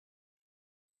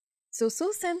So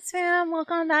Sims fam,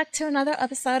 welcome back to another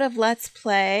episode of Let's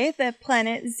Play the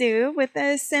Planet Zoo with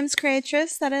the Sims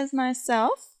creatress that is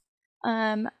myself.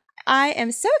 I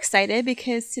am so excited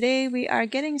because today we are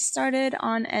getting started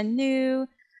on a new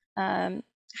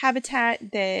habitat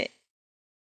that,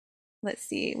 let's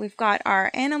see, we've got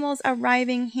our animals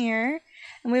arriving here,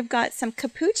 and we've got some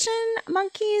capuchin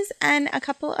monkeys and a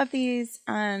couple of these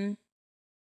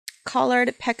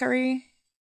collared peccary.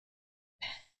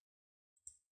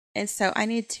 And so I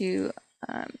need to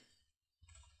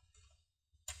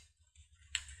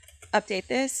update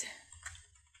this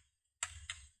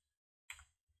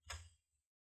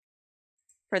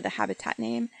for the habitat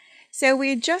name. So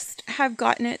we just have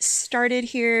gotten it started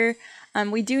here.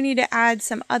 We do need to add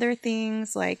some other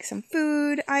things like some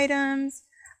food items,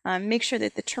 make sure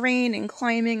that the terrain and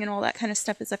climbing and all that kind of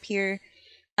stuff is up here.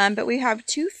 But we have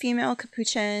two female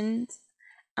capuchins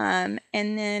and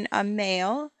then a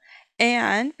male.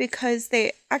 And because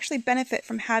they actually benefit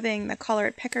from having the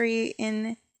collared peccary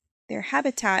in their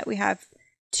habitat, we have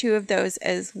two of those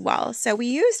as well. So we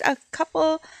used a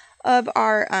couple of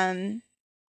our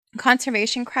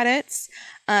conservation credits,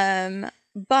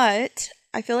 but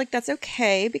I feel like that's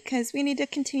okay because we need to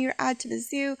continue to add to the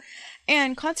zoo.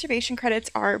 And conservation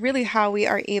credits are really how we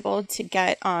are able to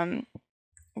get,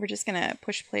 we're just going to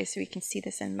push play so we can see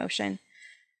this in motion.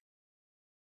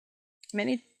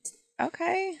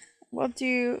 Okay. We'll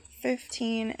do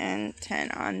 15 and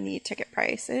 10 on the ticket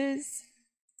prices.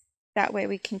 That way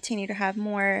we continue to have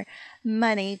more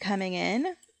money coming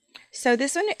in. So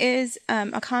this one is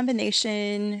a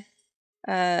combination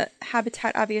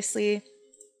habitat, obviously.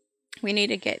 We need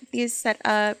to get these set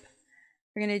up.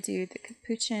 We're going to do the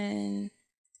capuchin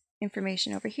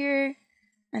information over here.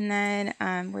 And then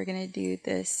we're going to do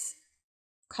this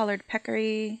collared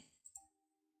peccary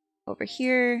over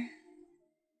here.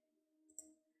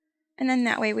 And then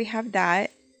that way we have that.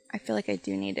 I feel like I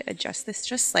do need to adjust this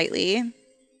just slightly.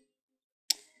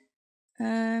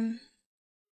 That's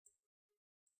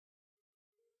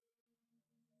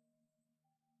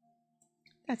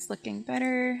looking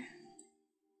better.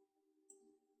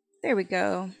 There we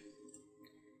go.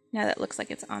 Now that looks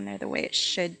like it's on there the way it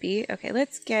should be. Okay,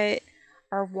 let's get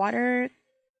our water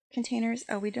containers.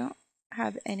 Oh, we don't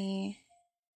have any.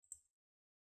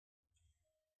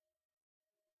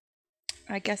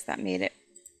 I guess that made it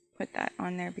put that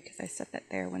on there because I set that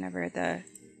there whenever the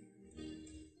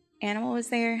animal was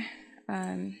there.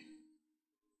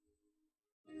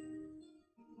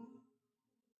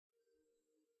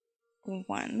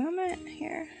 One moment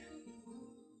here.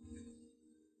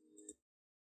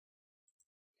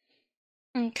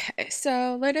 Okay,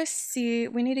 so let us see.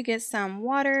 We need to get some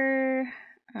water.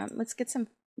 Let's get some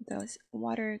those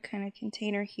water kind of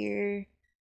container here.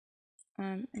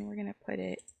 And we're gonna put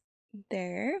it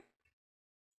there.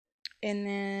 And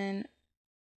then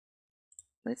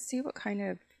let's see what kind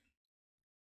of,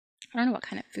 I don't know what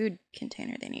kind of food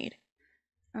container they need.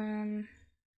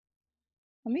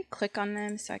 Let me click on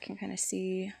them so I can kind of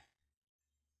see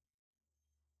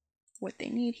what they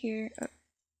need here. Oh.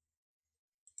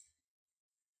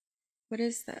 What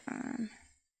is the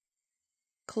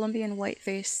Colombian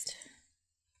white-faced?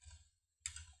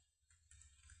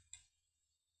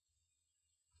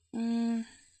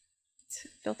 It's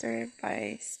filtered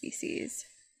by species.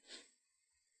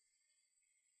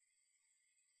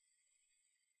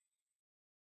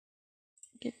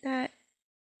 Get that.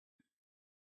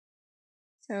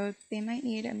 So they might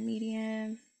need a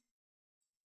medium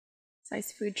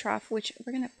size food trough, which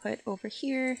we're gonna put over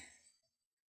here.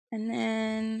 And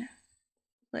then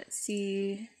let's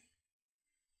see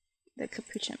the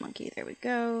capuchin monkey. There we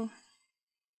go.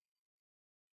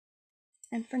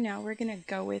 And for now, we're gonna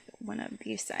go with one of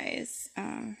these size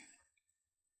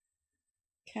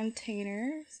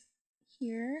containers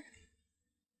here.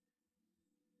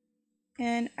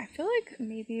 And I feel like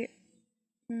maybe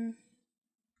I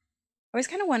always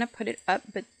kind of want to put it up,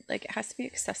 but like it has to be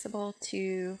accessible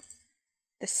to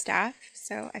the staff.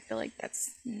 So I feel like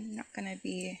that's not gonna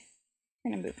be.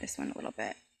 I'm gonna move this one a little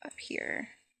bit up here.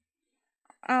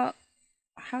 Oh,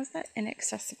 how's that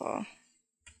inaccessible?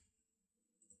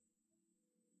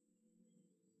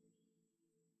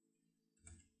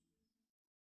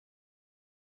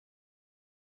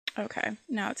 Okay,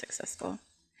 now it's accessible.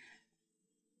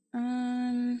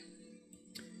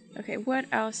 Okay, what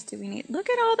else do we need? Look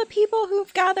at all the people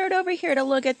who've gathered over here to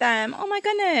look at them. Oh my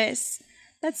goodness,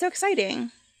 that's so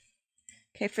exciting.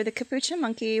 Okay, for the capuchin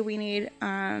monkey, we need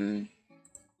some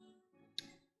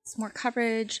more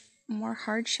coverage, more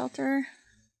hard shelter.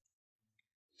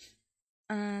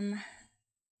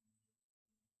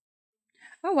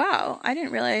 Oh wow, I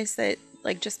didn't realize that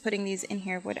like just putting these in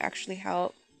here would actually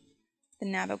help the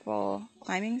navigable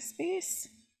climbing space.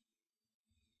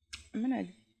 I'm gonna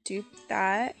dupe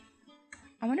that.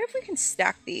 I wonder if we can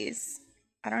stack these.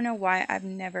 I don't know why I've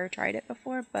never tried it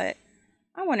before, but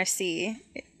I want to see,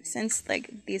 since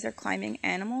like these are climbing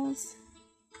animals.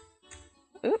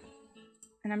 Oop.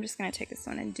 And I'm just gonna take this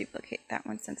one and duplicate that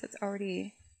one since it's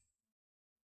already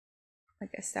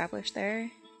like established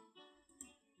there.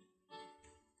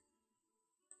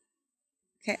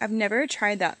 Okay, I've never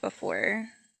tried that before.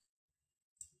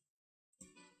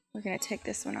 We're gonna take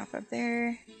this one off of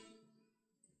there.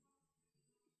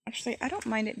 Actually, I don't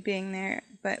mind it being there,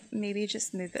 but maybe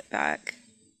just move it back.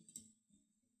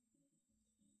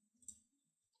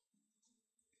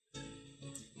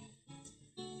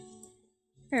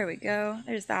 There we go,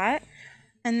 there's that.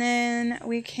 And then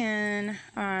we can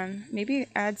maybe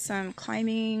add some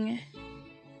climbing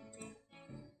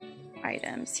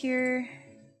items here.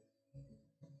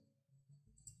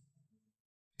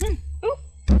 Oh,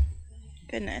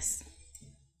 goodness.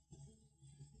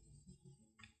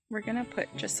 We're gonna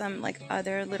put just some like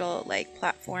other little like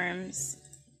platforms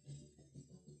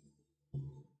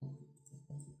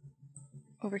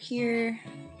over here.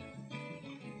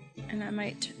 And I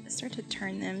might start to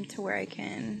turn them to where I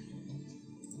can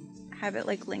have it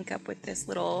like link up with this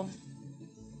little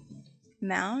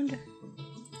mound.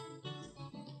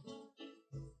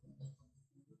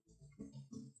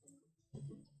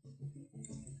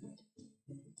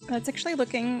 That's actually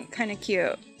looking kind of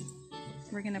cute.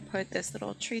 We're gonna put this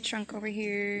little tree trunk over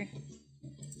here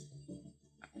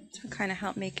to kind of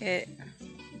help make it.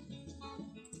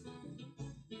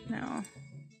 No.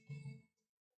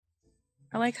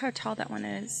 I like how tall that one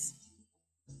is.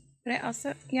 But I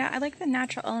also, yeah, I like the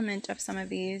natural element of some of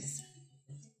these.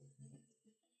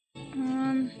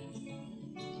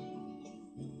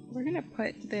 We're gonna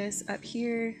put this up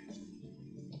here.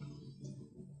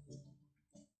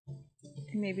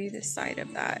 And maybe this side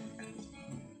of that.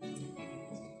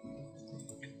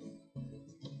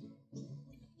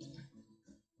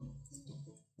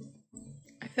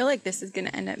 I feel like this is gonna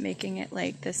end up making it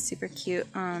like this super cute.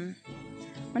 I'm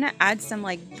gonna add some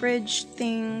like bridge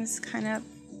things kind of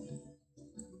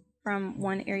from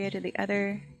one area to the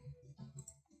other.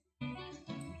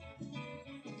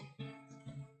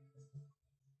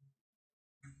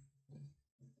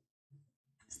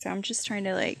 So I'm just trying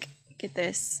to like get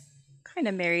this kind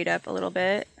of married up a little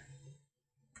bit.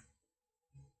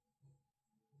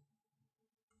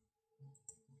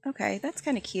 Okay, that's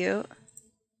kind of cute.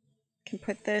 Can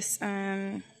put this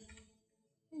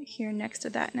here next to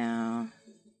that now.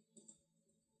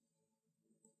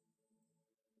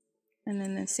 And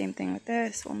then the same thing with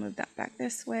this. We'll move that back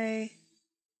this way.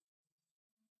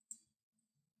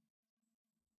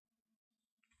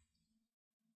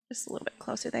 Just a little bit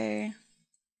closer there.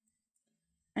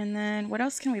 And then what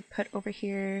else can we put over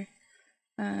here?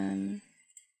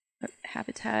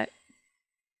 Habitat.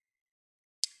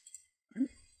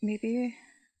 Maybe, I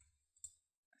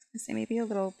was gonna say maybe a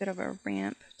little bit of a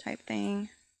ramp type thing.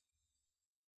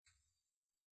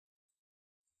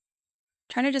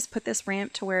 Trying to just put this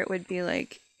ramp to where it would be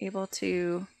like able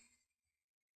to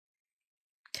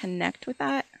connect with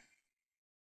that.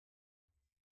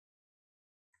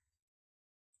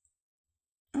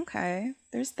 Okay,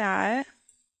 there's that.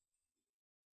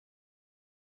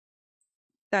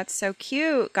 That's so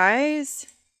cute, guys.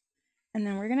 And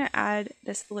then we're gonna add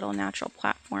this little natural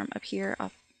platform up here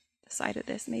off the side of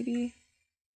this, maybe.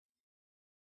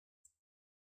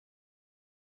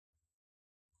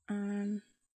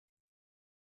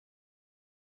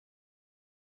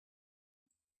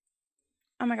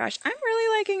 Oh my gosh, I'm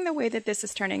really liking the way that this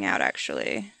is turning out,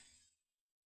 actually.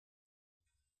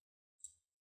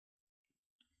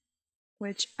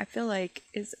 Which I feel like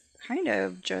is kind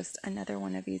of just another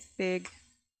one of these big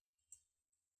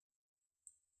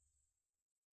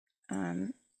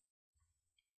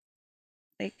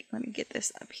like, let me get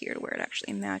this up here to where it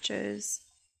actually matches.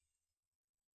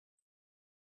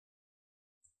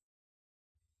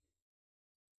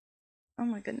 Oh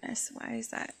my goodness, why is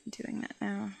that doing that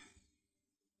now?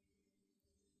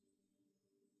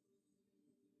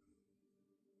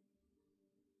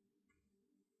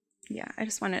 Yeah, I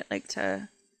just want it like to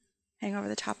hang over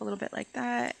the top a little bit like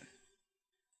that.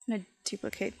 I'm gonna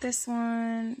duplicate this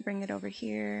one, bring it over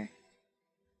here.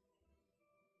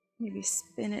 Maybe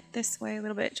spin it this way a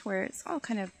little bit to where it's all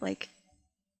kind of like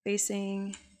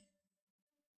facing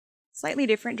slightly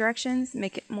different directions,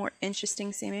 make it more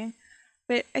interesting seeming.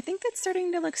 But I think that's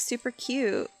starting to look super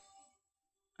cute.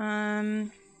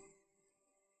 Let's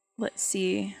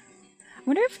see. I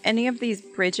wonder if any of these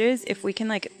bridges, if we can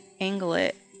like angle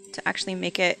it to actually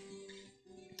make it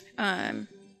Um,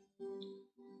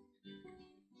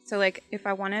 so like if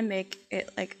I want to make it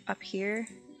like up here,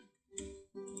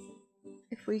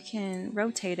 if we can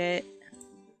rotate it,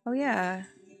 oh yeah.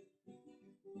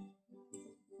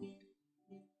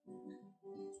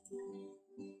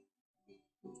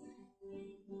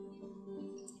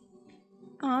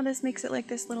 Oh, this makes it like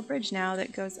this little bridge now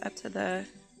that goes up to the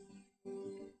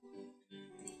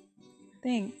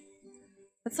thing.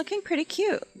 It's looking pretty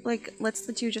cute. Like, let's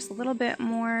do just a little bit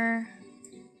more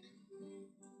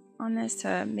on this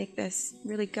to make this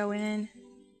really go in.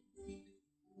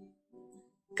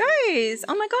 Guys,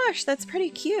 oh my gosh, that's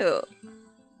pretty cute.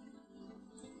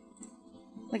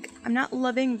 Like, I'm not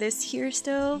loving this here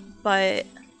still, but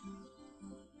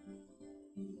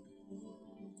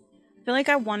I feel like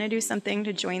I want to do something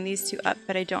to join these two up,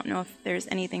 but I don't know if there's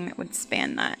anything that would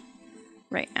span that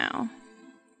right now.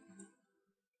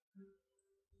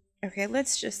 Okay,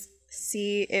 let's just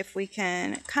see if we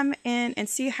can come in and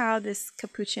see how this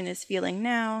Capuchin is feeling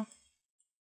now.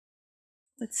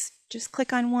 Let's just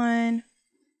click on one.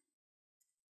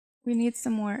 We need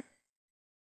some more.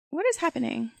 What is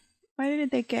happening? Why did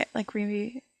they get like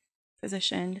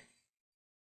repositioned?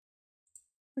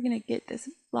 We're gonna get this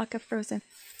block of frozen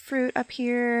fruit up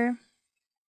here.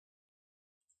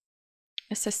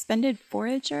 A suspended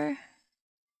forager.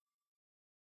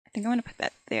 I think I want to put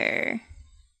that there.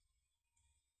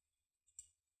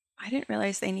 I didn't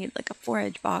realize they need like a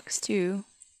forage box too.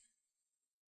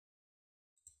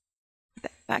 Put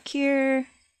that back here.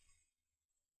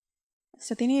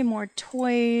 So they need more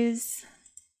toys.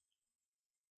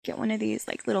 Get one of these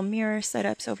like little mirror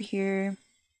setups over here.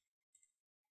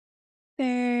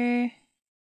 There.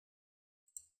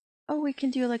 Oh, we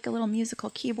can do like a little musical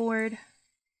keyboard.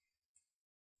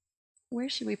 Where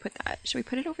should we put that? Should we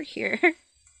put it over here?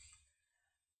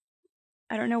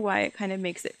 I don't know why it kind of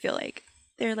makes it feel like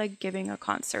they're like giving a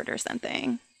concert or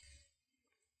something.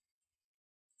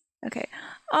 Okay.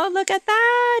 Oh, look at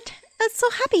that! That's so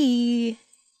happy!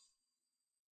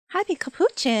 Happy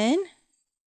Capuchin!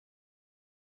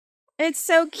 It's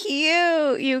so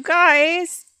cute, you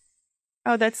guys!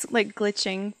 Oh, that's like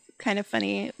glitching. Kind of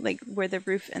funny, like where the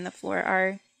roof and the floor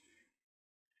are.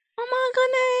 Oh my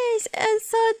goodness! It's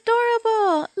so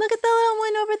adorable! Look at the little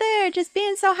one over there, just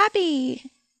being so happy!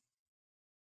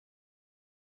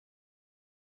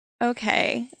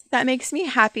 Okay, that makes me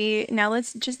happy. Now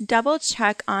let's just double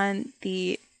check on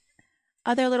the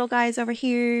other little guys over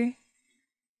here.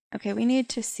 Okay, we need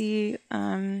to see,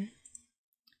 no.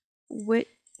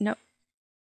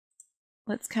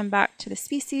 Let's come back to the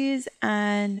species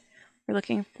and we're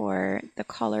looking for the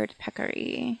collared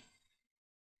peccary.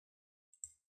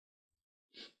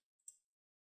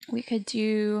 We could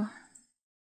do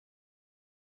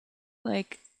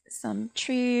like some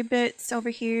tree bits over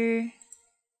here.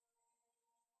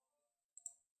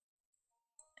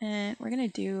 And we're gonna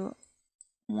do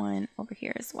one over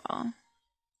here as well.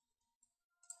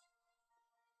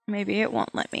 Maybe it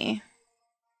won't let me.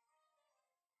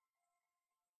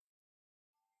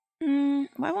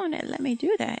 Why won't it let me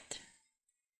do that?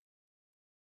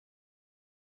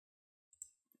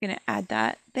 I'm gonna add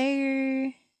that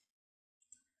there.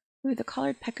 Ooh, the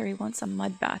collared peccary wants a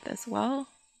mud bath as well.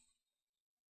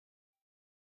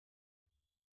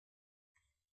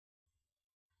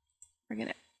 We're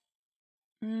gonna,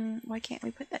 why can't we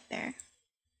put that there?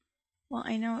 Well,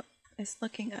 I know it's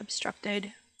looking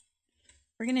obstructed.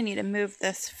 We're gonna need to move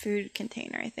this food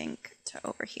container, I think, to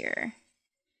over here.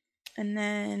 And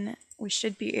then we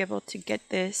should be able to get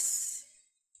this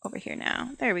over here now.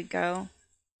 There we go.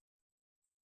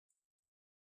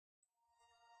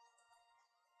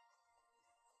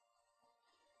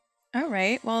 All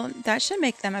right, well, that should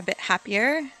make them a bit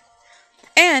happier.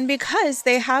 And because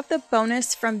they have the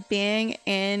bonus from being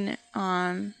in,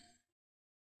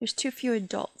 there's too few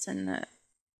adults in the...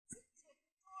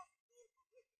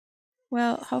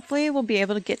 Well, hopefully we'll be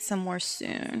able to get some more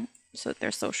soon so that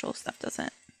their social stuff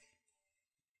doesn't,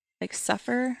 like,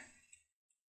 suffer.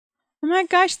 Oh my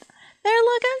gosh, they're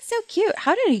looking so cute.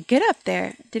 How did he get up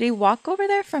there? Did he walk over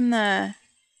there from the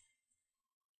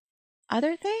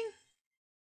other thing?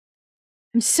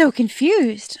 I'm so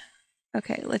confused.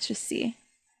 Okay, let's just see.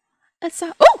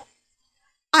 Oh!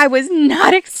 I was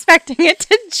not expecting it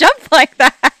to jump like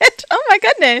that. Oh my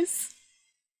goodness.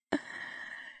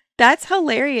 That's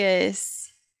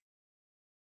hilarious.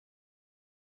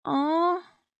 Oh,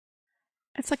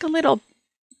 it's like a little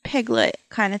piglet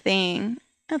kind of thing.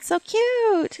 That's so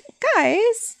cute.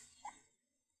 Guys.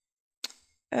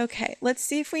 Okay, let's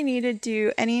see if we need to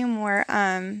do any more.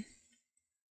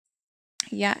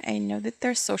 Yeah, I know that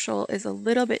their social is a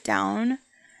little bit down.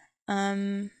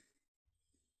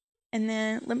 And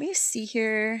then let me see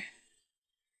here.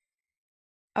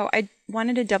 Oh, I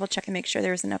wanted to double check and make sure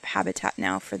there was enough habitat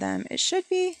now for them. It should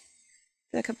be.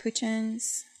 The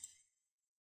capuchins.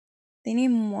 They need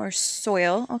more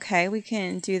soil. Okay, we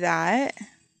can do that.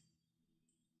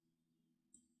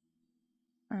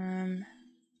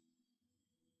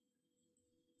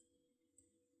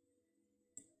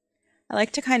 I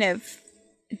like to kind of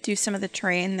do some of the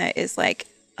terrain that is like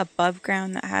above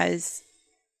ground that has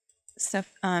stuff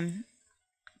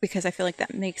because I feel like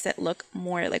that makes it look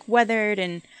more like weathered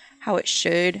and how it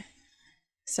should.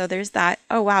 So there's that.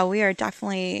 Oh wow, we are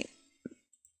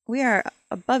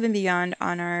above and beyond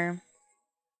on our.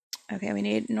 Okay, we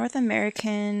need North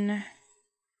American.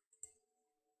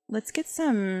 Let's get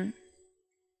some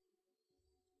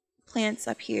plants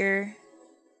up here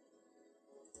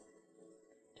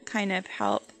to kind of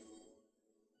help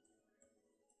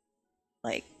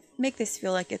like make this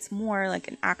feel like it's more like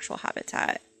an actual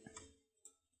habitat.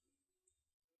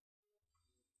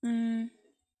 I'm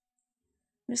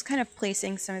just kind of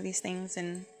placing some of these things,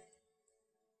 and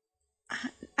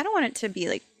I don't want it to be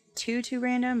like too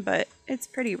random, but it's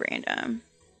pretty random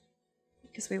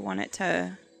because we want it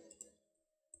to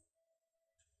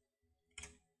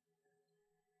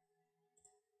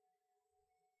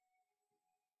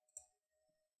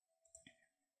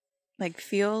like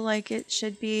feel like it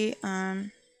should be.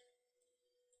 Some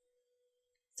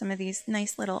of these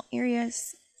nice little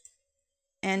areas.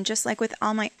 And just like with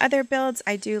all my other builds,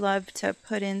 I do love to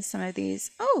put in some of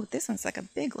these. Oh, this one's like a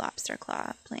big lobster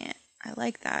claw plant. I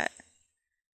like that.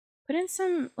 Put in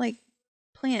some like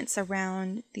plants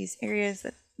around these areas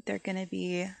that they're going to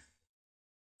be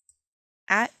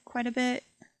at quite a bit.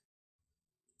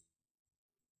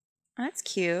 That's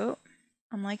cute.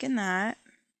 I'm liking that.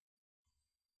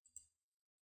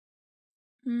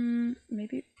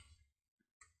 Maybe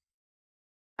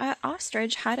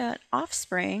ostrich had an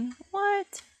offspring.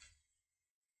 What?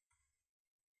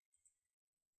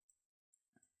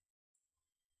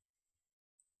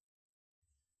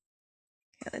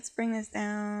 Okay, let's bring this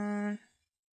down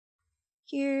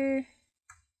here.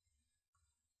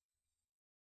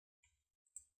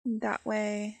 That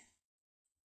way.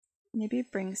 Maybe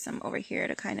bring some over here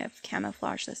to kind of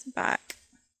camouflage this back.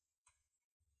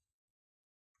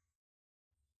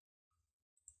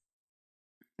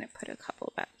 I'm gonna put a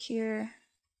couple back here.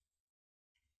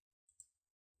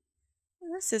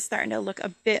 This is starting to look a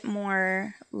bit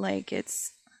more like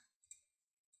it's.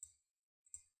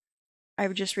 I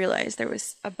just realized there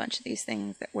was a bunch of these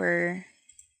things that were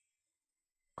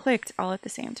clicked all at the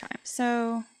same time.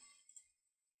 So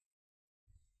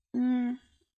we're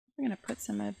gonna put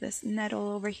some of this nettle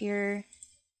over here.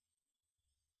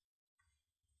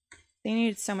 They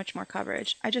needed so much more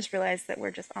coverage. I just realized that we're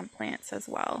just on plants as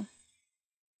well.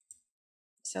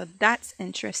 So that's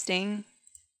interesting.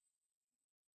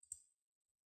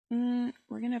 We're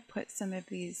gonna put some of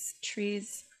these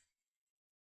trees.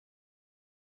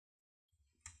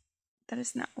 That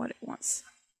is not what it wants.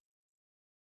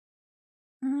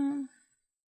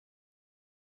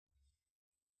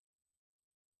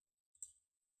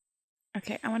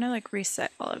 Okay, I want to like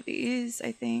reset all of these,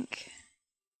 I think.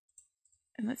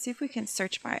 And let's see if we can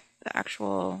search by the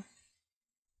actual.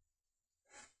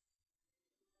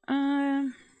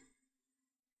 I'm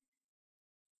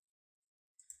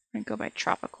gonna go by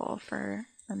tropical for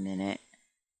a minute.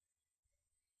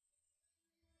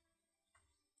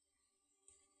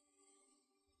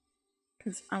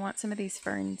 Because I want some of these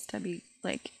ferns to be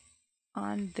like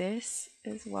on this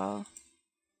as well.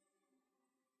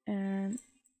 And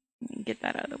get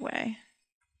that out of the way.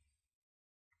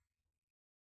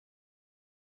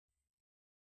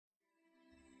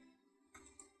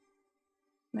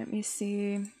 Let me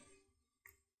see.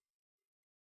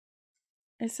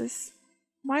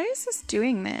 Why is this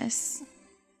doing this?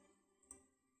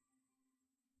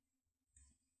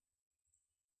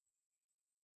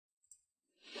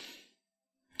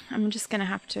 I'm just gonna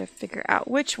have to figure out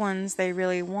which ones they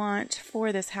really want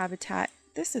for this habitat.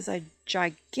 This is a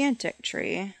gigantic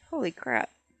tree. Holy crap.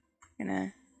 I'm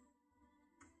gonna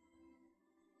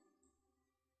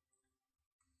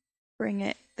bring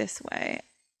it this way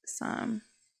some.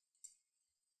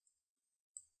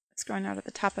 It's growing out at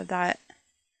the top of that.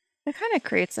 It kind of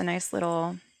creates a nice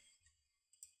little.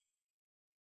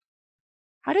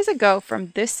 How does it go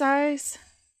from this size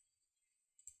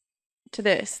to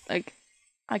this? Like,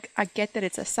 I get that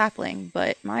it's a sapling,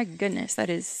 but my goodness, that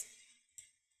is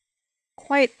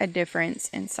quite a difference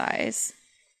in size.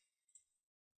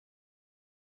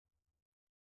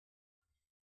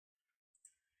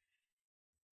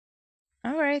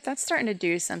 All right, that's starting to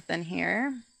do something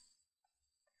here.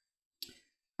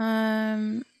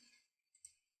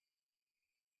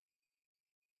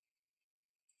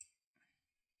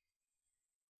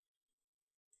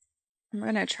 I'm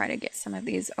going to try to get some of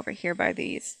these over here by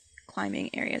these climbing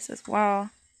areas as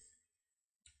well.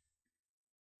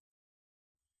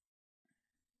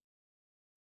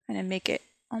 Kind of make it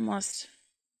almost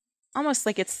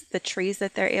like it's the trees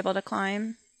that they're able to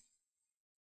climb.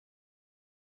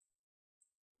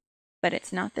 But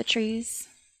it's not the trees.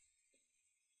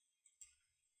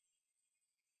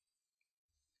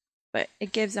 But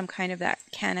it gives them kind of that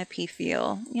canopy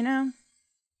feel, you know?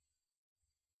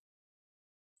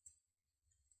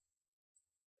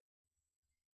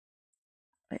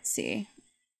 Let's see.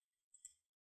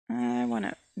 I want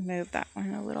to move that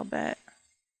one a little bit,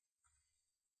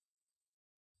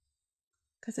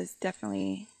 because it's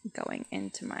definitely going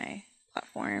into my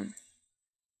platform.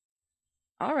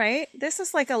 All right, this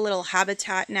is like a little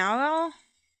habitat now.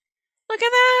 Look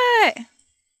at that.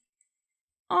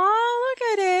 Oh, look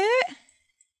at it.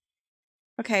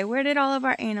 Okay, where did all of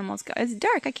our animals go? It's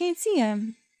dark, I can't see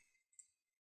them.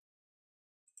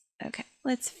 Okay,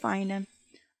 let's find them.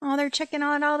 Oh, they're checking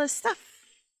out all this stuff.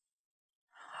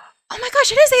 Oh my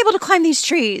gosh, it is able to climb these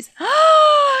trees.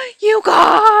 You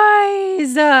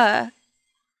guys.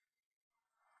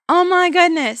 Oh my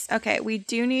goodness. Okay, we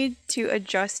do need to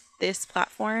adjust this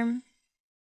platform.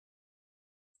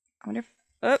 I wonder if,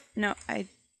 oh, no,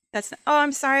 that's not, oh,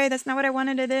 I'm sorry. That's not what I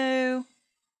wanted to do.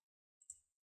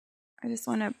 I just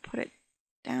want to put it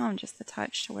down just a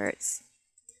touch to where it's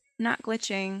not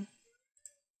glitching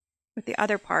with the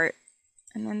other part.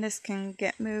 And then this can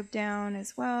get moved down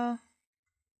as well.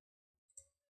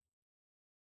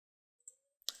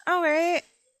 All right.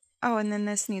 Oh, and then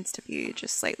this needs to be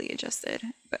just slightly adjusted,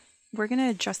 but we're going to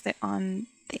adjust it on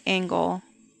the angle.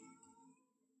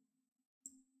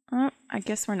 Oh, I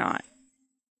guess we're not.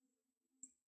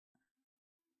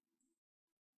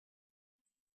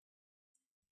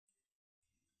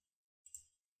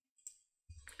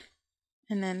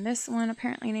 And then this one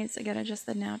apparently needs to get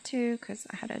adjusted now too, because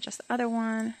I had to adjust the other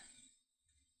one.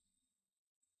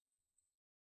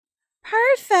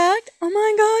 Perfect! Oh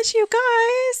my gosh, you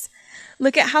guys!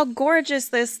 Look at how gorgeous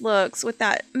this looks with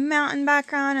that mountain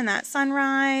background and that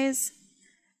sunrise.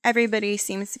 Everybody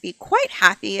seems to be quite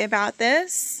happy about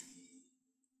this.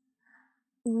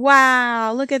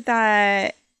 Wow, look at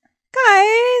that.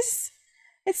 Guys,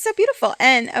 it's so beautiful.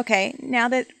 And okay, now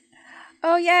that,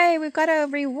 oh yay, we've got a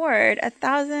reward,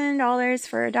 $1,000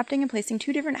 for adopting and placing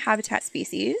 2 different habitat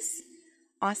species.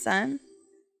 Awesome.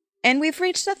 And we've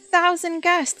reached 1,000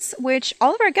 guests, which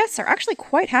all of our guests are actually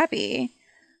quite happy.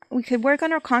 We could work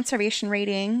on our conservation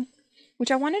rating,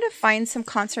 which I wanted to find some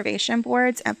conservation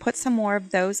boards and put some more of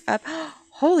those up.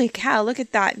 Holy cow, look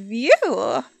at that view.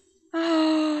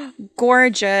 Oh,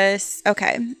 gorgeous.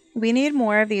 Okay, we need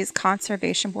more of these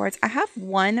conservation boards. I have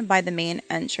one by the main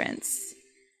entrance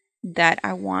that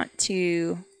I want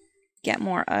to get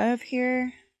more of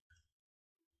here.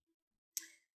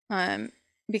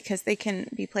 Because they can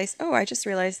be placed. Oh, I just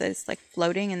realized that it's like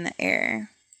floating in the air.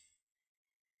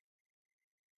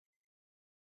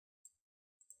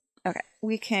 Okay,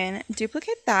 we can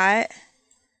duplicate that.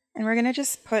 And we're going to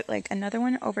just put like another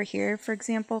one over here, for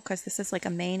example, because this is like a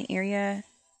main area.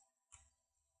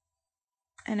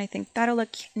 And I think that'll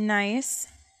look nice.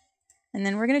 And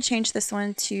then we're going to change this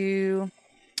one to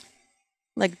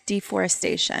like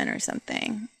deforestation or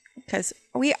something, because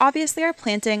we obviously are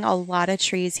planting a lot of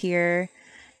trees here.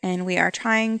 And we are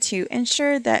trying to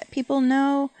ensure that people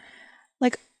know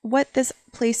like what this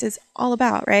place is all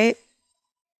about, right?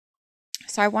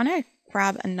 So I want to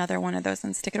grab another one of those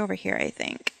and stick it over here, I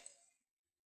think.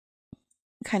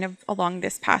 Kind of along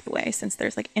this pathway, since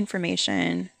there's like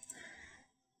information.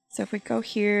 So if we go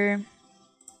here,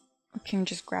 we can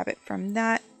just grab it from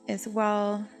that as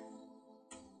well.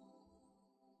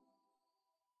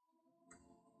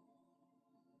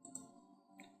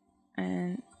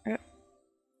 And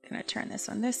going to turn this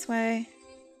one this way.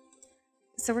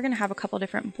 So we're going to have a couple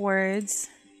different boards.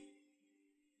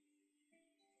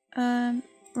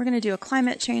 We're going to do a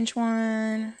climate change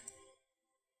one.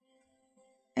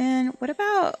 And what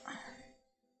about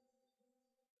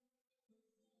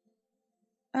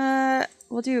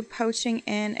we'll do poaching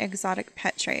and exotic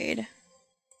pet trade.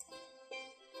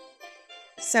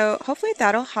 So hopefully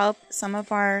that'll help some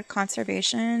of our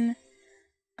conservation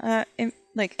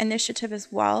initiative as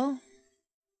well.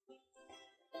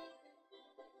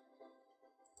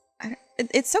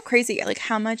 It's so crazy like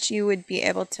how much you would be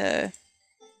able to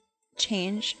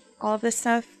change all of this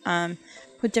stuff,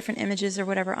 put different images or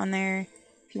whatever on there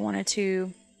if you wanted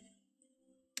to.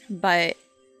 But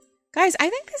guys, I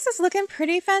think this is looking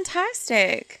pretty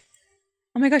fantastic.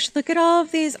 Oh my gosh, look at all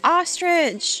of these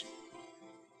ostrich.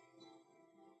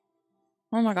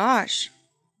 Oh my gosh.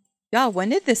 Y'all, when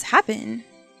did this happen?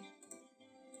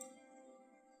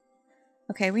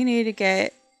 Okay, we need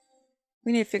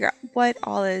to figure out what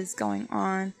all is going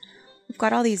on. We've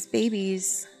got all these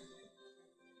babies.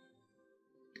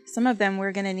 Some of them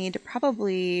we're gonna need to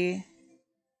probably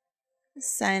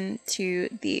send to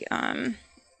the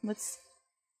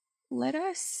let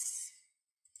us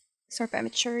sort by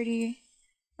maturity.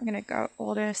 We're gonna go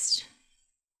oldest.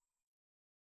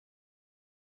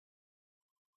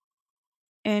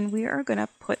 And we are gonna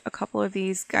put a couple of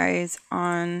these guys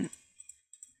on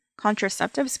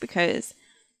contraceptives because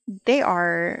they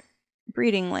are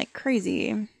breeding like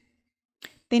crazy.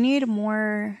 They need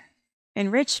more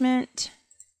enrichment.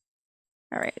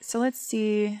 All right, so let's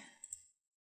see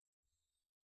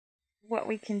what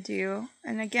we can do.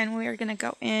 And again, we are going to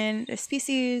go in the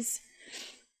species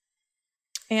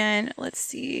and let's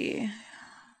see,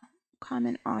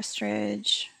 common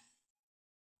ostrich.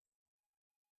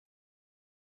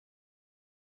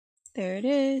 There it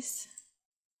is.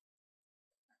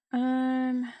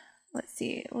 Let's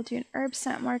see, we'll do an herb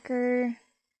scent marker.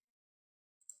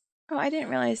 Oh, I didn't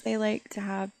realize they like to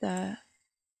have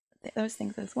those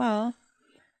things as well.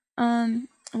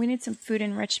 We need some food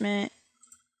enrichment.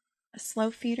 A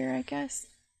slow feeder, I guess.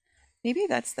 Maybe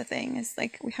that's the thing, is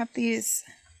like we have these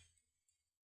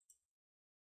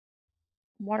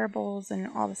water bowls and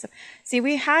all this stuff. See,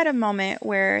 we had a moment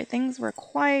where things were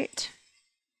quite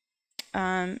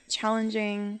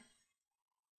challenging.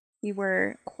 We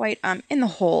were quite in the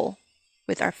hole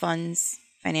with our funds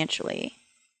financially,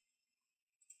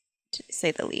 to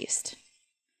say the least.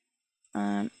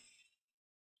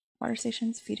 Water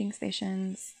stations, feeding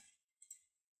stations.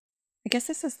 I guess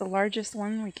this is the largest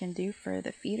one we can do for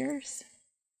the feeders,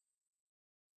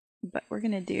 but we're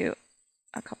going to do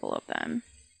a couple of them.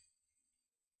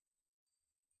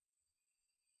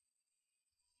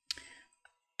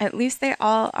 At least they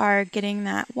all are getting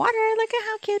that water. Look at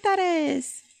how cute that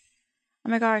is. Oh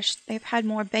my gosh, they've had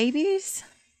more babies.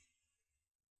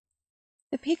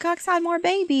 The peacocks had more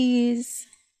babies.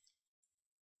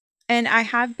 And I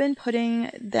have been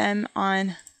putting them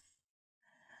on.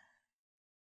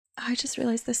 I just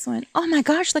realized this one. Oh my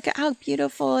gosh, look at how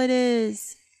beautiful it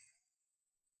is.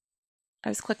 I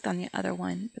was clicked on the other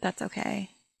one, but that's okay.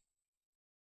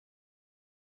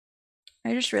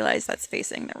 I just realized that's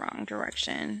facing the wrong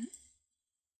direction.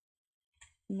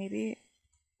 Maybe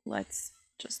let's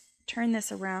just turn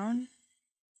this around.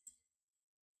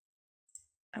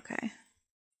 Okay.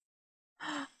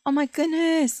 Oh my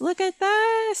goodness, look at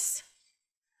this.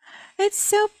 It's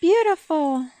so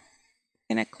beautiful. I'm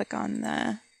gonna click on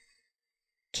the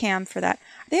cam for that.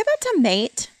 Are they about to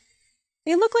mate?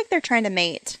 They look like they're trying to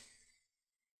mate.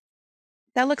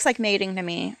 That looks like mating to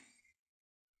me.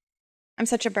 I'm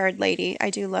such a bird lady. I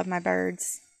do love my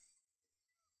birds.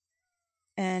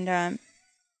 And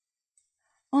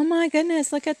oh my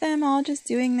goodness, look at them all just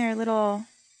doing their little,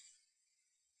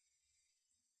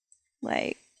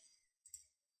 like,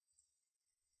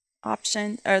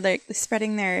 option, or like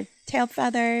spreading their tail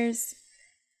feathers,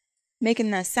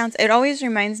 making the sounds. It always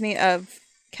reminds me of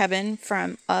Kevin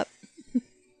from Up,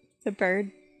 the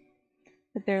bird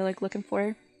that they're like looking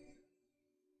for.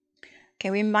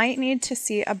 Okay, we might need to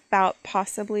see about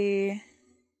possibly,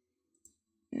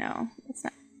 no, it's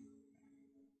not.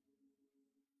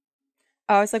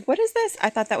 Oh, I was like, what is this? I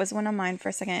thought that was one of mine for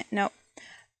a second. Nope.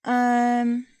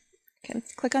 Okay,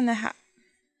 let's click on the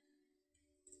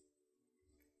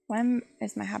when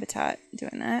is my habitat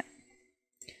doing that?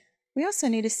 We also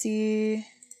need to see,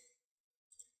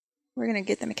 we're gonna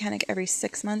get the mechanic every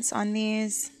 6 months on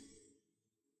these,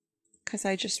 because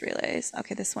I just realized,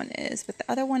 okay, this one is, but the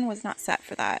other one was not set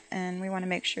for that, and we want to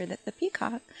make sure that the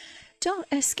peacock don't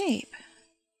escape.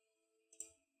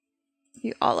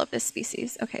 View all of this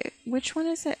species. Okay, which one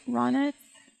is it? Ronith?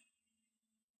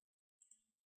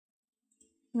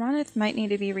 Ronith might need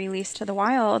to be released to the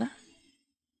wild.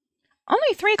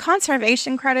 Only 3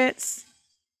 conservation credits.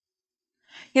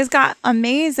 He's got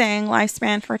amazing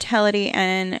lifespan, fertility,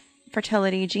 and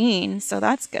fertility genes, so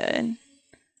that's good.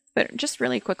 But just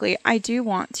really quickly, I do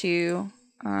want to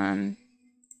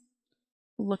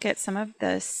look at some of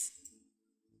this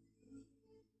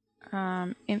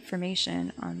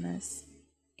information on this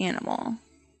animal,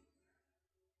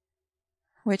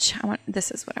 which I want. This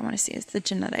is what I want to see, is the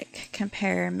genetic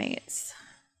compare mates.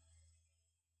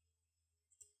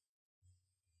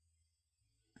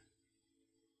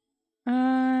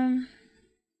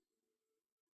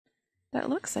 That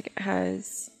looks like it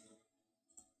has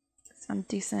some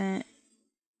decent,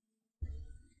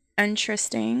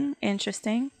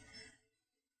 interesting.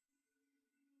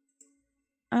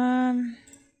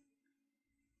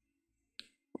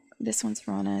 This one's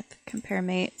Ronith, compare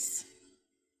mates.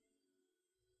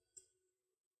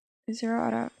 0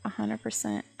 out of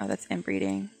 100%. Oh, that's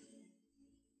inbreeding.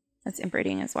 That's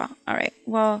inbreeding as well. All right.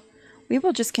 Well, we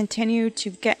will just continue to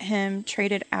get him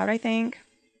traded out, I think.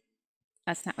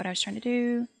 That's not what I was trying to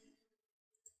do.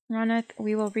 Roneth,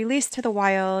 we will release to the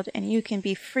wild, and you can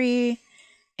be free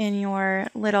in your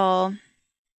little...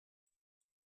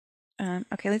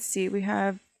 okay, let's see. We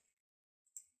have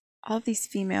all of these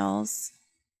females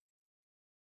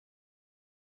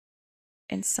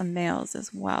and some males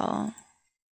as well.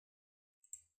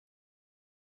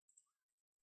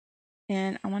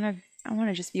 And I want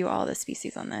to just view all the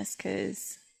species on this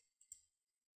because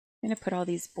I'm going to put all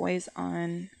these boys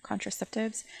on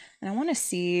contraceptives, and I want to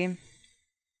see.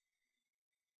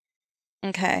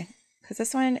 Okay, because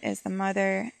this one is the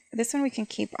mother. This one we can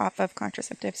keep off of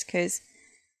contraceptives because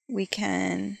we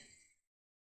can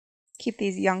keep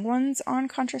these young ones on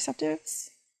contraceptives,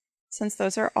 since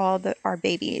those are all our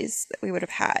babies that we would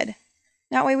have had.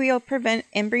 That way we'll prevent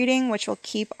inbreeding, which will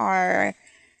keep our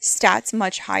stats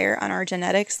much higher on our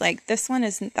genetics. Like, this one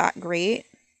isn't that great,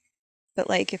 but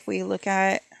like if we look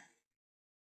at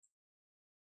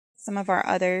some of our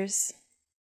others,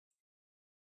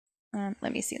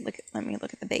 let me see. Let me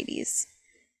look at the babies.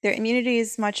 Their immunity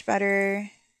is much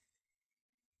better.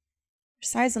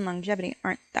 Size and longevity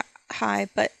aren't that high,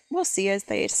 but we'll see as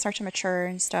they start to mature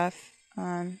and stuff.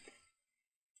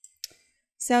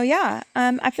 So yeah,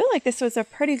 I feel like this was a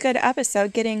pretty good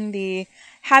episode, getting the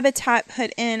habitat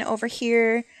put in over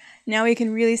here. Now we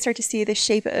can really start to see the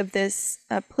shape of this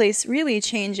place really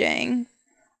changing.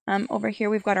 Over here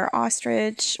we've got our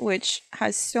ostrich, which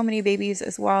has so many babies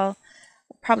as well.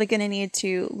 We're probably going to need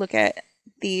to look at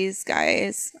these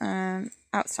guys.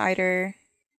 Outsider,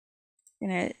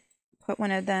 going to put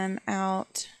one of them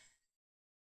out.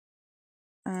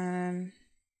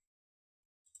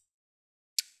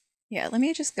 Yeah, let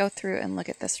me just go through and look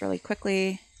at this really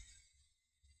quickly,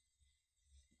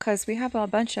 because we have a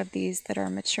bunch of these that are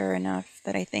mature enough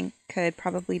that I think could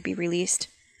probably be released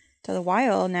to the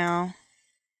wild now.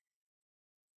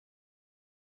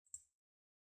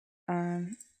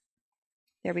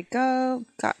 There we go.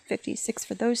 Got 56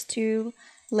 for those two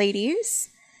ladies,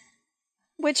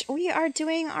 which we are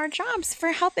doing our jobs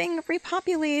for helping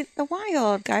repopulate the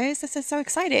wild, guys. This is so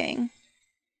exciting.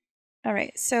 All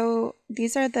right, so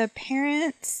these are the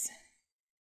parents,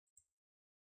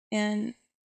 and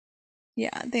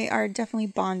yeah, they are definitely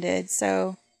bonded.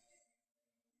 So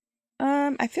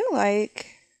I feel like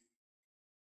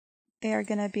they are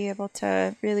gonna be able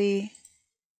to really,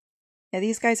 yeah,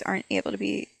 these guys aren't able to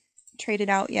be traded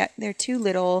out yet. They're too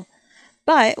little,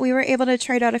 but we were able to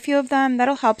trade out a few of them.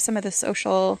 That'll help some of the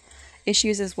social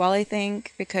issues as well, I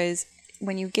think, because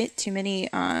when you get too many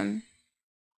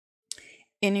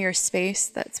in your space,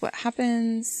 that's what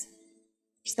happens.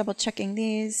 Just double checking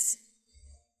these.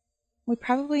 We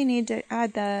probably need to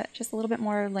add just a little bit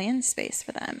more land space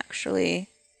for them, actually.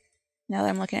 Now that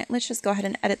I'm looking at it, let's just go ahead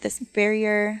and edit this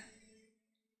barrier.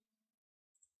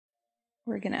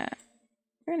 We're gonna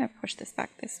push this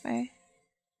back this way,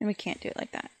 and we can't do it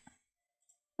like that.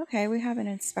 Okay, we have an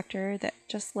inspector that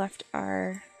just left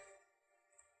our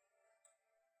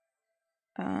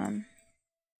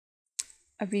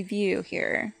a review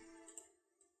here.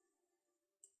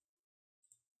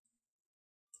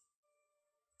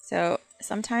 So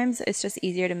sometimes it's just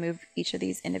easier to move each of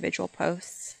these individual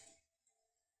posts.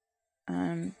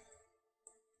 And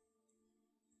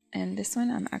this one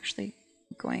I'm actually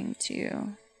going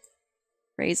to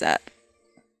raise up,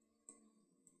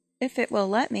 if it will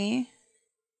let me.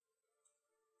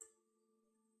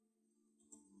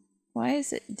 Why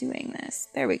is it doing this?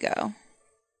 There we go.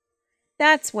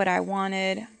 That's what I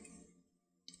wanted.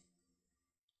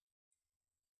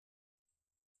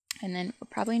 And then we'll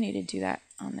probably need to do that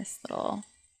on this little...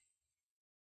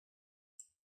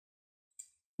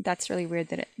 That's really weird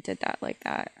that it did that like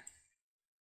that.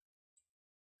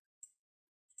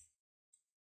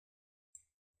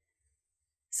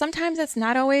 Sometimes it's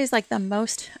not always like the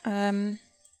most... let's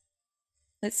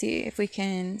see if we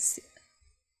can...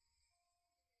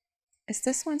 Is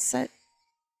this one set?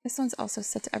 This one's also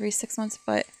set to every 6 months,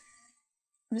 but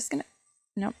I'm just gonna...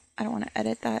 Nope, I don't want to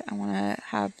edit that. I want to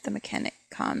have the mechanic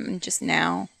come just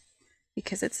now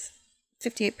because it's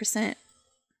 58%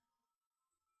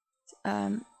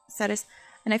 status.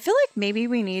 And I feel like maybe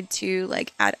we need to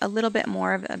like add a little bit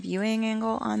more of a viewing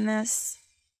angle on this.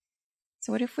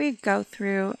 So what if we go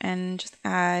through and just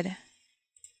add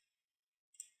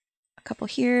a couple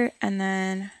here, and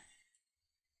then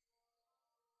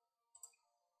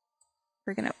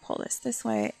we're gonna pull this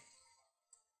way.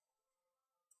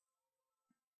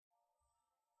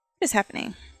 What is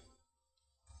happening?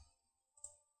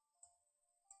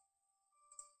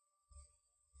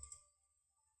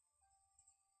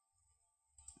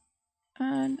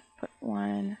 put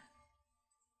one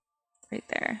right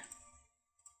there.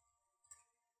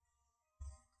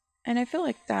 And I feel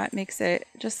like that makes it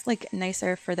just like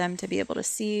nicer for them to be able to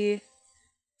see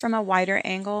from a wider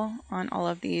angle on all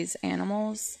of these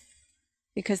animals,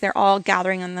 because they're all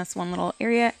gathering in this one little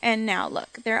area. And now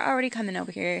look, they're already coming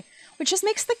over here, which just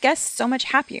makes the guests so much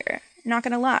happier, not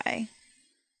gonna lie.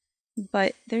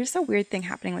 But there's a weird thing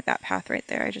happening with that path right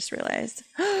there, I just realized.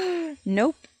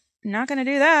 Nope, not gonna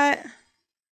do that.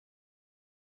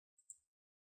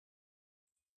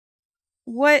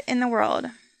 What in the world?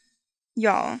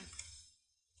 Y'all.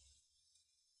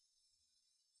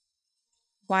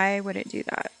 Why would it do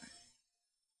that?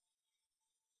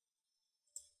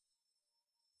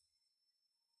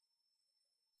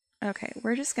 Okay,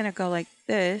 we're just gonna go like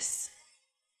this.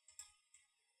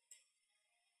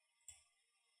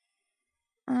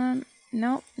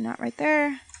 Nope, not right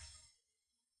there.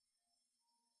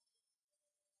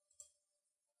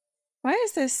 Why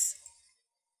is this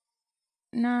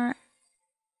not...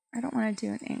 I don't want to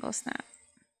do an angle snap.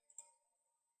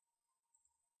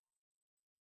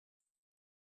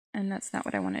 And that's not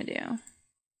what I want to do.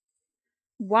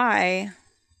 Why?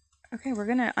 Okay, we're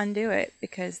gonna undo it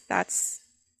because that's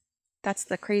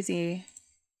the crazy...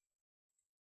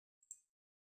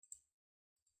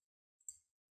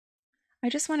 I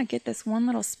just want to get this one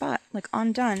little spot like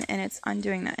undone, and it's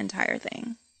undoing that entire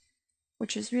thing,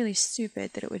 which is really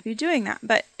stupid that it would be doing that.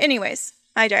 But anyways,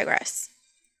 I digress.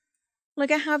 Look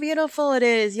at how beautiful it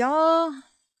is, y'all.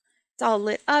 It's all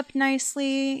lit up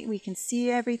nicely. We can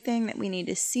see everything that we need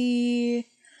to see.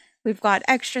 We've got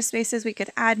extra spaces. We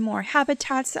could add more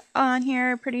habitats on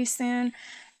here pretty soon.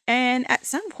 And at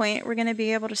some point, we're going to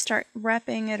be able to start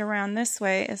wrapping it around this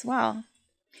way as well.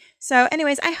 So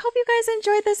anyways, I hope you guys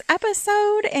enjoyed this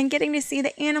episode and getting to see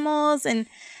the animals and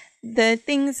the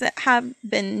things that have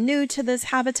been new to this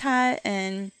habitat.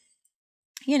 And,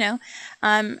 you know,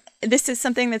 this is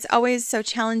something that's always so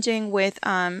challenging with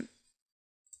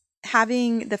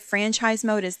having the franchise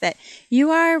mode, is that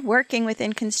you are working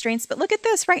within constraints. But look at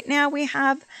this. Right now we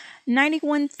have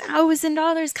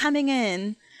 $91,000 coming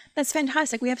in. That's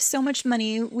fantastic. We have so much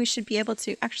money. We should be able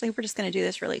to... Actually, we're just going to do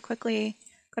this really quickly.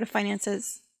 Go to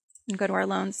finances and go to our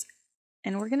loans.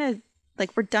 And we're going to...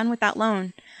 Like, we're done with that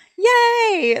loan.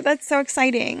 Yay! That's so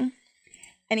exciting.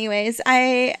 Anyways,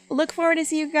 I look forward to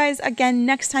see you guys again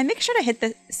next time. Make sure to hit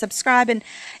the subscribe. And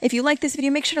if you like this video,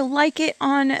 make sure to like it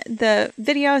on the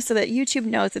video so that YouTube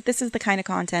knows that this is the kind of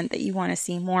content that you want to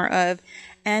see more of.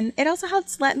 And it also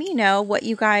helps let me know what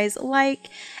you guys like.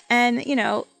 And, you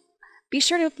know, be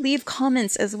sure to leave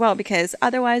comments as well, because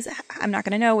otherwise I'm not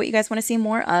going to know what you guys want to see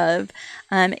more of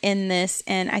in this.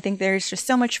 And I think there's just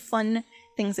so much fun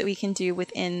things that we can do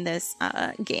within this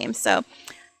game. So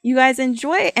you guys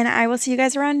enjoy, and I will see you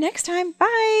guys around next time.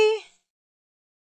 Bye!